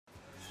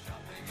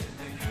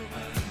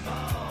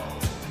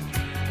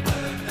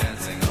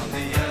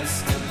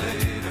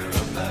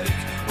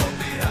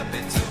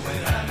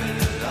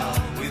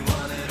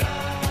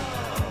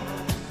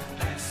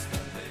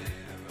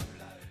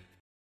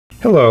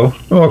Hello,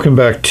 and welcome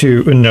back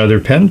to another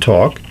pen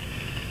talk.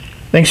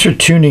 Thanks for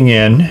tuning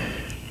in.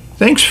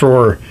 Thanks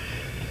for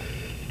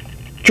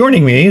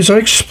joining me as I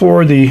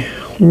explore the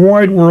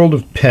wide world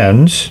of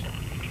pens.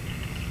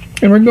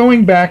 And we're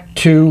going back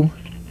to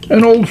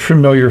an old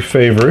familiar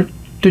favorite,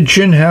 the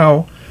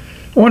Jinhao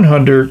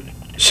 100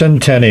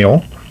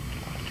 Centennial.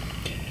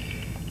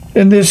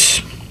 And this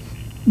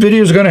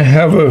video is going to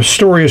have a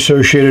story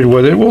associated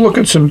with it. We'll look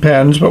at some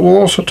pens, but we'll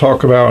also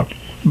talk about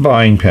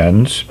buying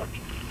pens.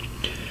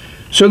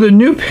 So the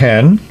new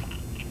pen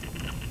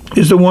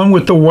is the one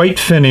with the white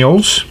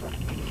finials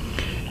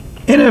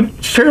in a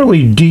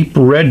fairly deep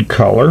red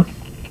color.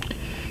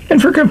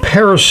 And for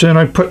comparison,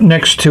 I put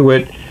next to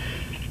it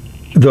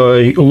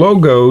the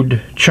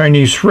logoed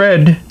Chinese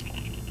red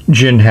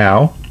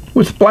Jinhao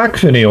with black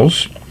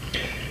finials.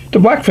 The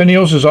black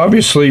finials is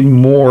obviously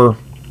more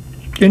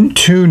in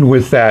tune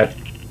with that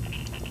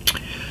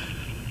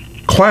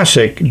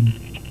classic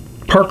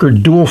Parker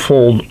dual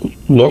fold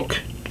look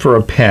for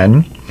a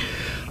pen.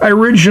 I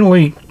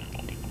originally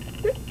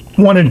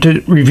wanted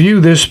to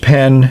review this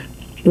pen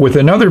with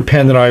another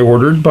pen that I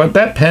ordered, but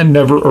that pen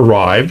never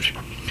arrived.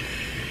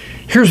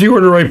 Here's the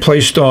order I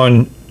placed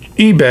on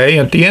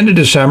eBay at the end of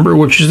December,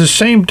 which is the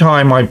same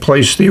time I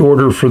placed the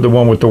order for the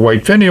one with the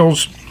white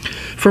finials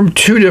from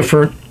two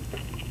different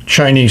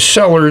Chinese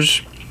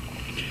sellers.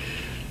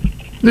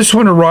 This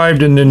one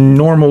arrived in the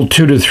normal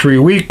 2 to 3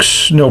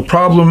 weeks, no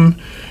problem.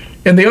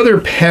 And the other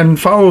pen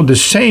followed the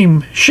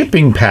same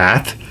shipping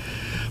path,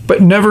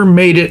 but never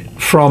made it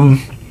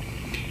from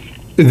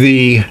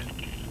the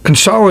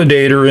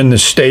consolidator in the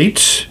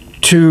States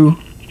to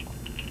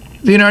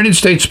the United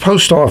States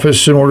Post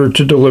Office in order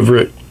to deliver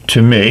it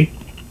to me.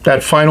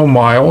 That final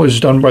mile is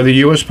done by the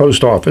U.S.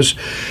 Post Office.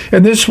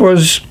 And this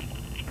was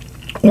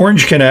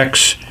Orange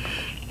Connect's,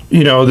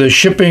 the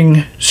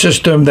shipping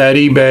system that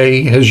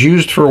eBay has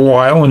used for a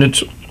while, and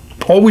it's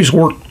always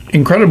worked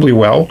incredibly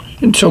well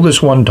until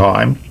this one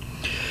time.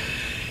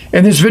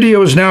 And this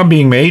video is now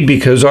being made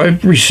because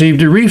I've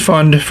received a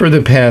refund for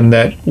the pen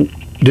that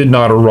did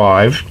not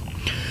arrive.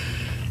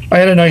 I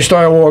had a nice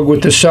dialogue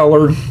with the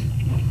seller,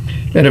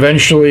 and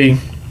eventually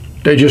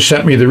they just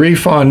sent me the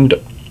refund.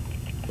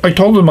 I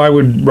told them I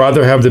would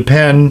rather have the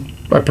pen.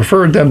 I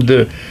preferred them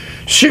to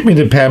ship me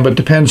the pen, but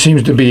the pen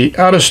seems to be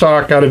out of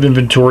stock, out of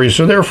inventory,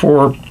 so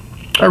therefore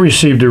I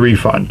received a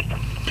refund.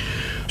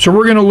 So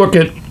we're going to look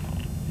at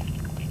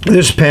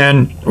this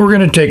pen. We're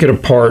going to take it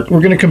apart.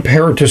 We're going to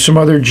compare it to some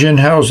other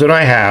Jinhaos that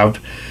I have,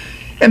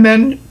 and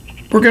then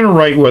we're going to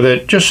write with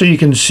it just so you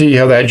can see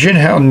how that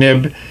Jinhao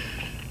nib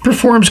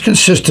performs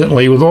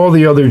consistently with all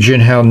the other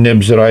Jinhao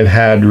nibs that I've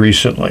had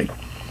recently.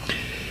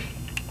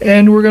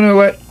 And we're going to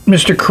let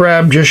Mr.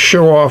 Crab just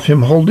show off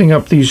him holding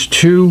up these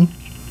two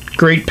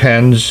great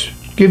pens,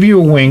 give you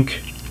a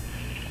wink.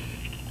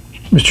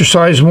 Mr.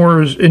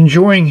 Sizemore is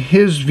enjoying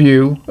his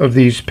view of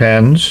these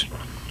pens.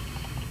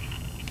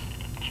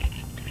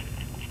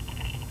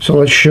 So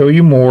let's show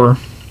you more,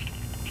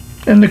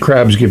 and the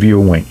crabs give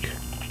you a wink.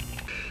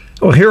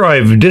 Well, here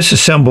I've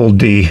disassembled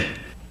the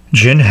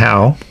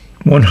Jinhao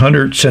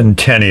 100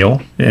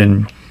 Centennial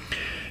in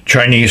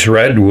Chinese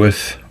red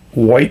with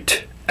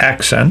white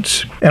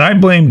accents. And I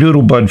blame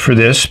Doodlebud for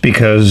this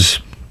because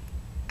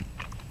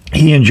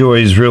he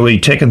enjoys really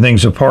taking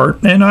things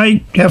apart, and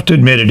I have to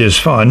admit it is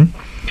fun,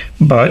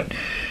 but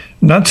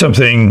not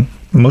something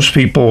most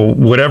people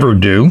would ever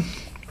do.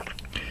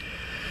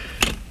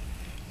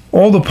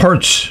 All the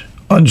parts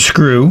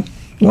unscrew,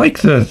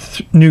 like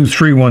the new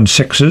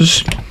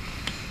 316s.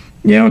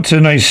 It's a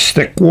nice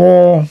thick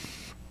wall,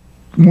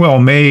 well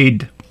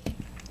made.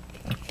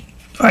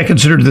 I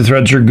consider the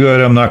threads are good.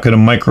 I'm not going to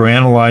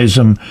microanalyze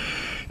them.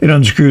 It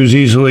unscrews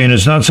easily, and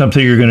it's not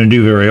something you're going to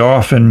do very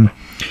often.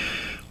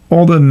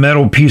 All the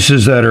metal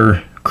pieces that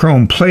are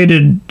chrome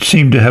plated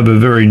seem to have a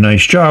very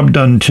nice job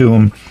done to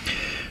them.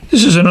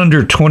 This is an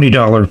under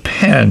 $20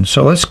 pen,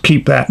 so let's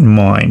keep that in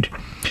mind.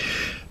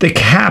 The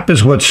cap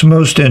is what's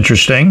most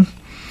interesting.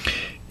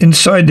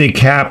 Inside the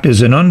cap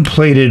is an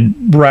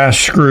unplated brass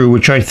screw,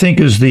 which I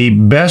think is the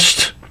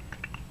best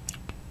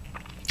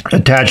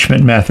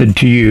attachment method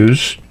to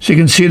use. So you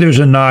can see there's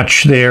a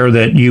notch there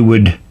that you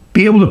would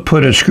be able to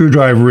put a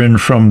screwdriver in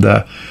from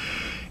the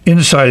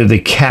inside of the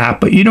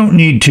cap, but you don't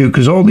need to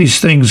because all these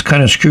things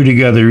kind of screw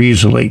together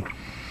easily.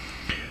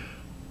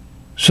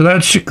 So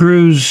that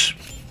screws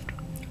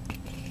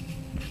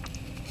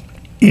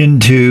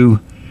into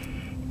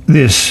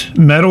this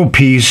metal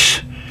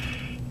piece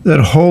that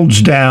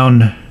holds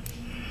down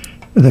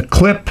the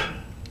clip,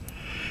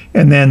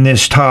 and then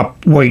this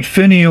top white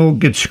finial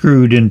gets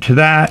screwed into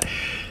that.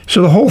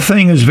 So the whole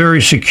thing is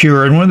very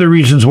secure, and one of the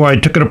reasons why I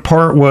took it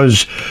apart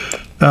was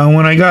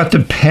when I got the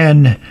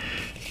pen,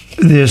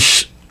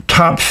 this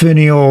top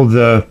finial,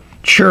 the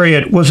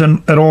Chariot,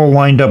 wasn't at all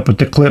lined up with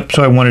the clip,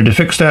 so I wanted to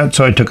fix that,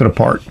 so I took it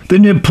apart. The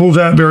nib pulls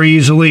out very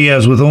easily,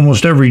 as with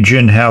almost every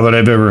Jinhao that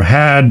I've ever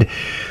had.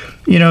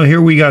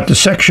 Here we got the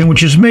section,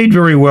 which is made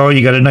very well.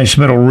 You got a nice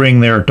metal ring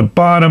there at the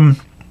bottom.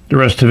 The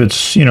rest of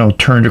it's,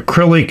 turned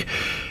acrylic.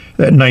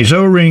 That nice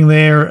O-ring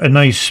there, a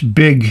nice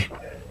big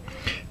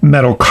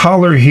metal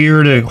collar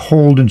here to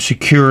hold and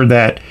secure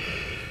that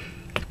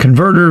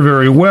converter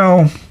very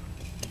well.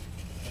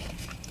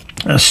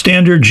 A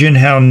standard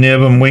Jinhao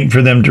nib. I'm waiting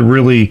for them to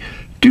really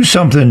do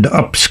something to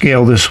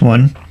upscale this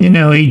one. You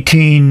know,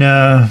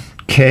 18K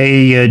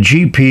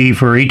GP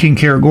for 18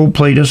 karat gold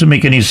plate doesn't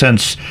make any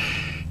sense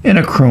in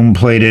a chrome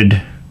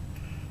plated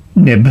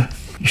nib.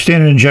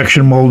 Standard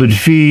injection molded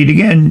feed,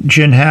 again,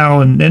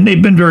 Jinhao, and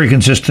they've been very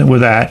consistent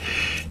with that.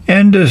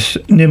 And this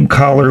nib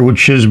collar,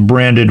 which is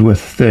branded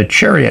with the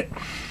Chariot.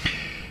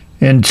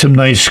 And some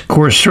nice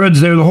coarse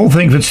threads there. The whole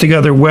thing fits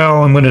together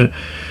well. I'm going to,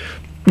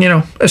 you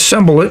know,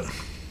 assemble it,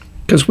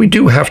 because we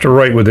do have to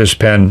write with this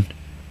pen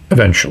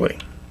eventually.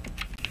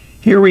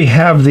 Here we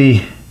have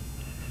the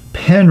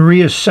pen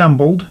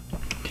reassembled,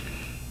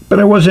 but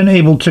I wasn't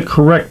able to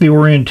correct the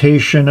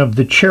orientation of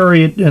the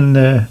Chariot and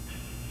the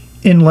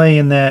inlay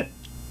in that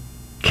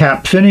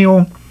cap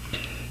finial.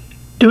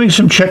 Doing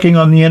some checking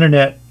on the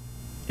internet,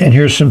 and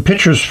here's some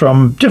pictures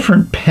from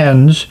different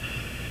pens,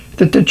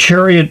 that the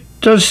Chariot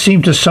does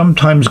seem to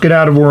sometimes get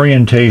out of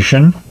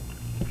orientation.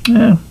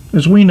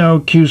 As we know,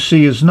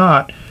 QC is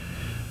not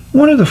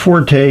one of the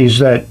fortes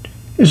that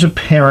is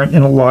apparent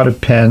in a lot of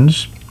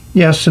pens.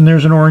 Yes, and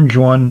there's an orange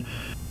one,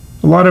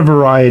 a lot of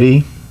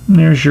variety. And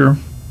there's your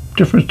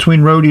difference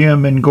between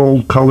rhodium and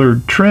gold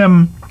colored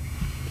trim,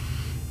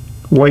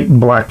 white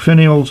and black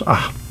finials.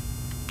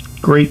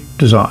 Great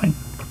design.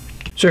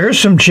 So here's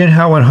some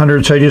Jinhao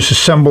 100s I just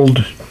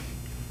assembled.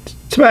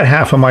 It's about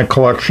half of my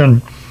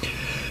collection.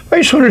 I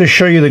just wanted to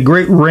show you the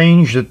great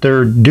range that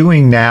they're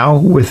doing now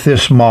with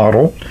this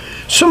model.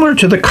 Similar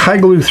to the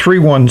Kaiglu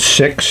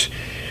 316.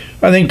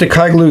 I think the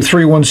Kaiglu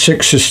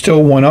 316 is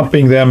still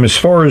one-upping them as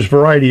far as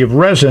variety of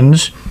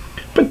resins,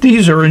 but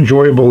these are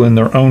enjoyable in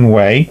their own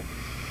way.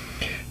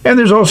 And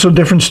there's also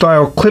different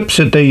style clips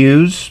that they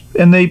use,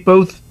 and they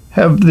both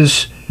have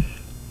this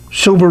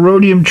silver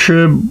rhodium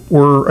trim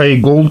or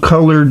a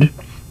gold-colored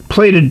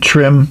plated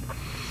trim.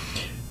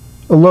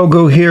 A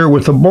logo here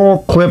with a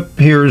ball clip.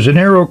 Here's an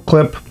arrow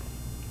clip.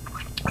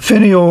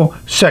 Finial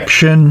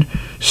section,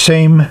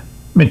 same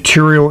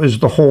material as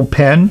the whole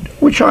pen,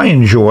 which I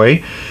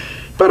enjoy.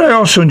 But I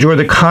also enjoy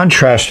the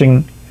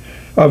contrasting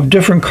of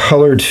different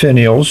colored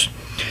finials.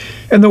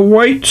 And the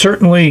white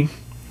certainly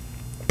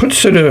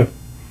puts it a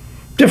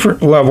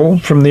different level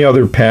from the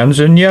other pens.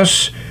 And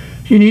yes,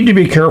 you need to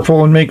be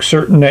careful and make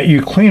certain that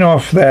you clean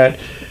off that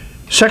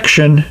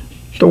section,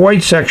 the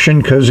white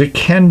section, because it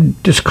can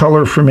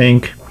discolor from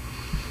ink.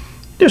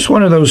 Just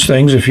one of those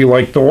things. If you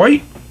like the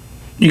white,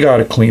 you got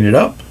to clean it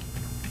up.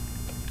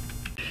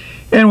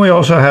 And we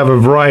also have a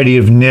variety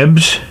of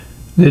nibs.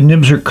 The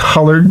nibs are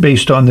colored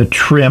based on the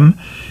trim.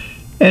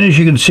 And as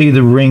you can see,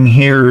 the ring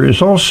here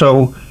is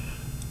also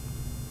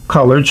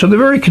colored. So they're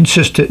very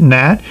consistent in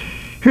that.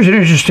 Here's an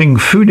interesting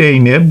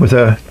Fude nib with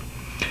a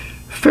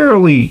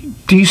fairly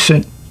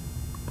decent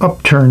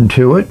upturn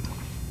to it.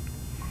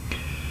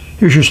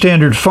 Here's your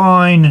standard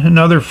fine,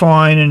 another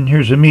fine, and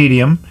here's a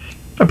medium.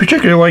 I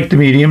particularly like the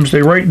mediums.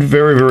 They write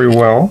very, very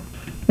well.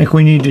 I think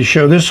we need to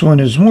show this one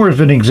as more of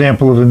an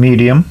example of a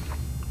medium.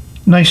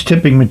 Nice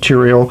tipping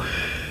material.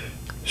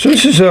 So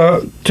this is,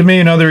 to me,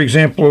 another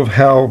example of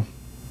how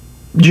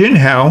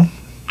Jinhao,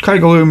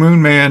 Kaiglu,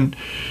 Moonman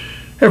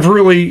have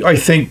really, I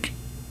think,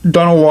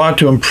 done a lot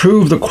to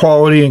improve the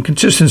quality and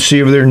consistency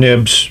of their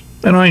nibs,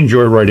 and I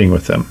enjoy writing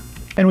with them.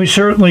 And we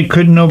certainly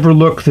couldn't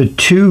overlook the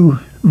two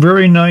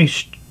very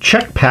nice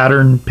check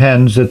pattern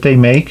pens that they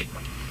make.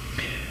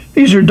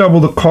 These are double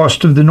the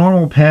cost of the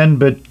normal pen,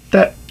 but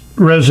that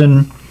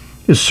resin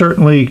is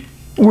certainly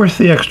worth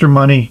the extra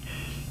money,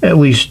 at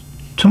least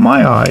to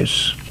my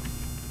eyes.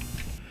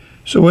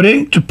 So what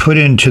ink to put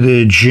into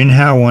the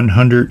Jinhao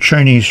 100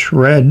 Chinese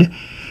red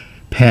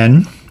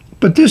pen,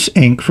 but this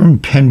ink from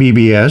Pen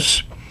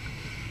BBS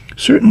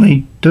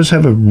certainly does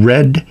have a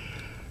red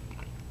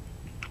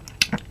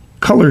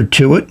color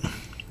to it.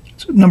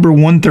 It's number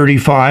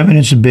 135 and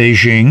it's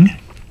Beijing.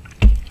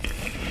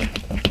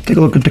 Take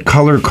a look at the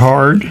color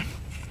card.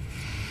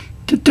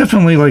 It's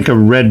definitely like a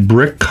red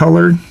brick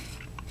color.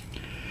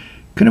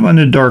 Kind of on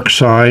the dark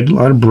side, a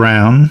lot of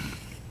brown.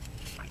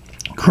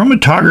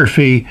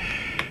 Chromatography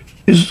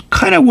is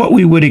kind of what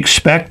we would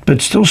expect,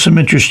 but still some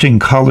interesting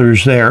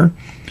colors there.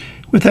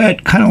 With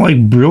that kind of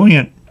like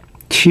brilliant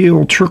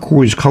teal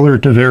turquoise color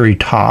at the very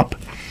top.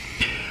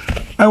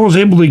 I was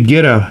able to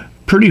get a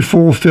pretty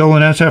full fill,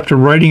 and that's after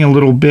writing a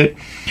little bit.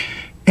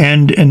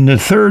 And in the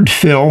third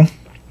fill,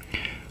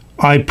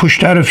 I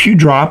pushed out a few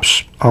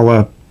drops, a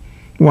la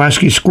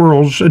Wasky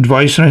Squirrel's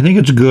advice, and I think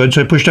it's good.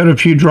 So I pushed out a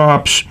few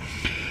drops,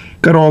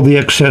 got all the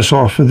excess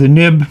off of the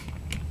nib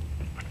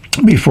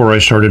before I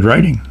started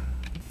writing.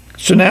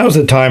 So now is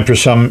the time for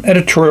some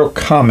editorial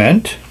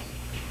comment,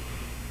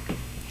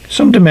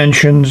 some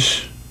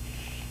dimensions,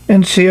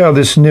 and see how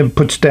this nib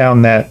puts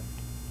down that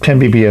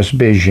 10 BBS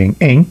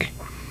Beijing ink.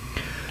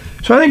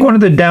 So I think one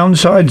of the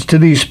downsides to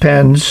these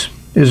pens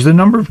is the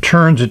number of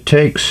turns it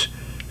takes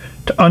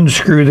to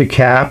unscrew the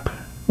cap.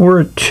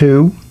 We're at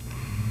 2.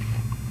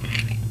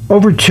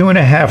 Over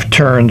 2.5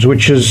 turns,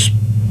 which is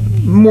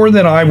more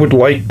than I would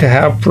like to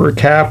have for a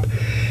cap.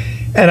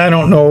 And I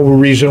don't know a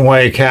reason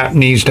why a cap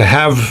needs to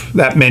have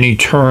that many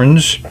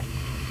turns.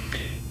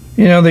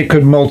 You know, they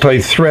could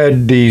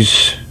multi-thread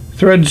these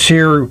threads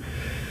here,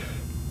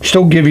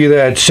 still give you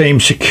that same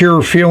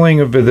secure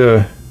feeling of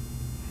the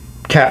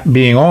cap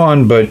being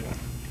on, but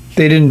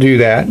they didn't do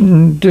that.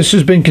 And this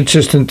has been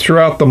consistent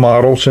throughout the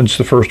model since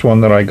the first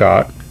one that I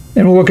got.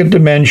 And we'll look at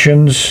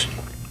dimensions.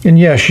 And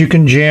yes, you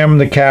can jam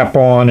the cap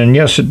on, and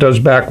yes, it does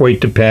back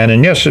weight the pen,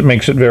 and yes, it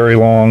makes it very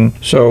long.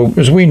 So,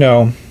 as we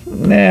know,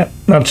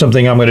 not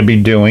something I'm going to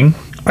be doing.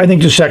 I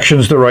think the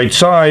section's the right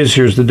size.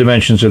 Here's the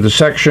dimensions of the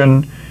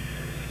section.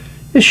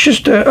 It's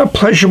just a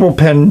pleasurable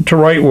pen to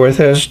write with,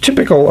 as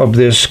typical of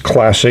this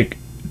classic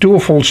dual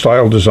fold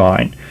style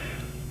design.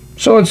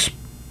 So let's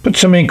put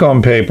some ink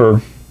on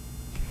paper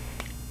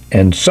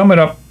and sum it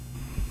up.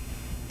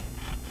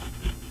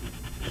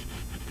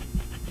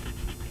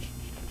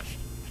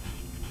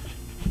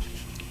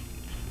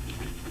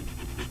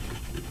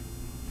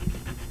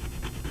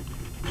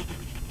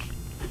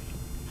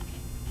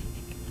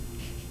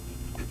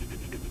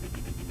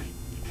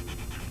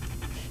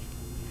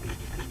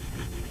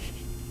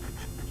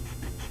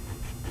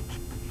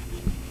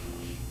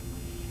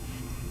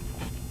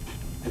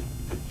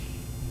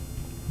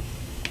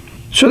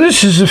 So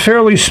this is a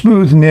fairly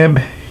smooth nib.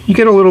 You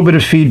get a little bit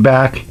of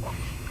feedback,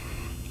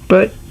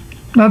 but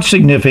not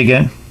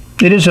significant.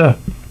 It is a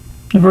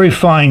very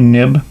fine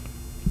nib.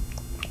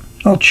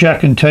 I'll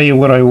check and tell you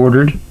what I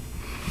ordered,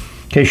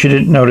 in case you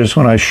didn't notice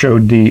when I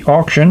showed the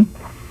auction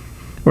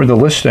or the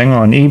listing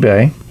on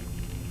eBay.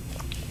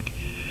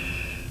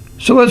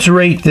 So let's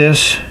rate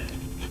this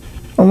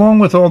along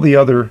with all the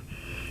other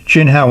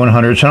Jinhao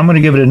 100s. I'm going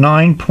to give it a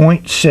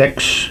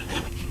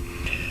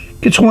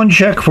 9.6. Gets one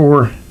check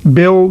for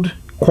build,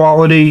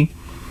 quality.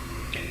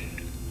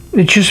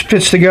 It just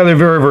fits together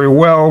very, very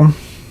well.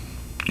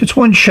 It's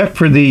one check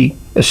for the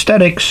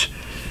aesthetics.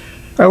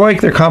 I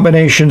like their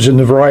combinations and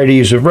the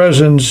varieties of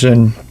resins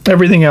and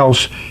everything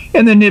else.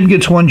 And the nib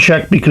gets one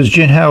check because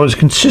Jinhao is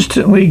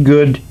consistently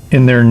good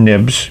in their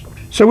nibs.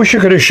 So I wish I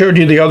could have showed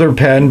you the other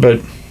pen,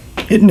 but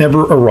it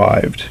never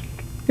arrived.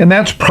 And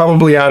that's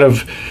probably out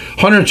of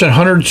hundreds and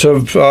hundreds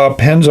of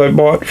pens I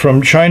bought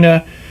from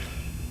China.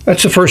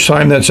 That's the first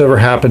time that's ever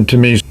happened to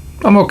me.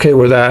 I'm okay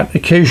with that.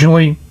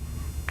 Occasionally,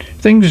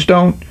 things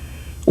don't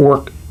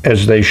work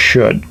as they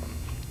should.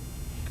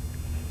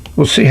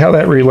 We'll see how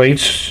that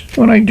relates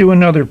when I do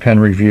another pen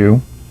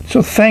review.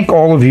 So thank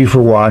all of you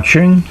for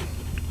watching.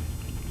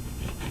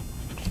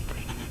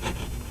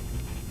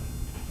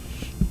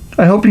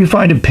 I hope you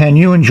find a pen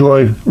you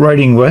enjoy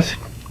writing with.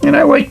 And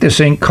I like this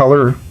ink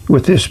color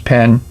with this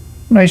pen.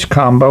 Nice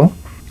combo.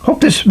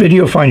 Hope this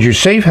video finds you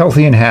safe,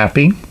 healthy, and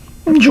happy.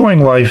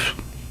 Enjoying life.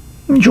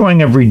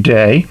 Enjoying every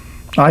day.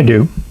 I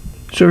do.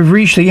 So we've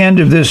reached the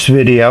end of this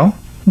video,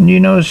 and you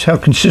notice how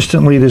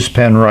consistently this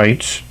pen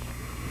writes.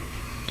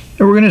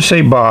 And we're going to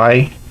say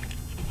bye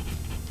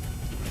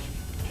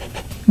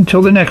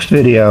until the next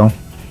video.